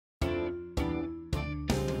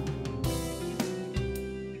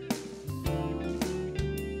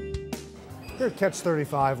Here at Catch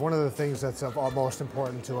 35, one of the things that's of utmost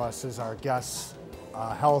important to us is our guests'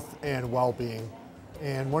 health and well-being.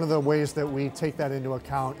 And one of the ways that we take that into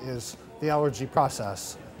account is the allergy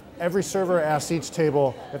process. Every server asks each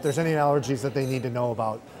table if there's any allergies that they need to know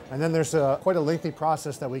about. And then there's quite a lengthy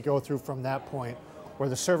process that we go through from that point, where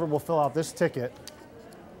the server will fill out this ticket.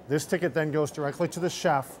 This ticket then goes directly to the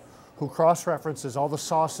chef, who cross-references all the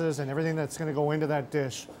sauces and everything that's going to go into that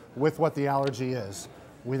dish with what the allergy is.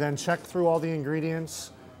 We then check through all the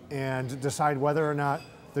ingredients and decide whether or not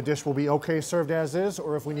the dish will be okay served as is,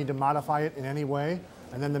 or if we need to modify it in any way.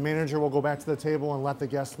 And then the manager will go back to the table and let the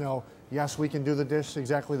guests know, yes, we can do the dish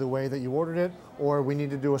exactly the way that you ordered it, or we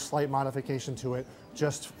need to do a slight modification to it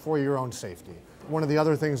just for your own safety. One of the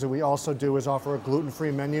other things that we also do is offer a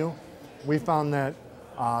gluten-free menu. We found that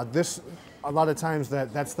a lot of times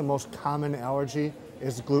that's the most common allergy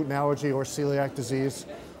is gluten allergy or celiac disease.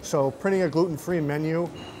 So printing a gluten-free menu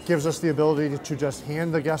gives us the ability to just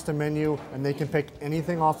hand the guest a menu and they can pick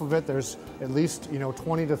anything off of it. There's at least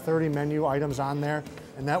 20 to 30 menu items on there.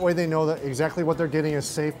 And that way they know that exactly what they're getting is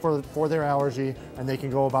safe for their allergy and they can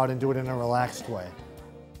go about and do it in a relaxed way.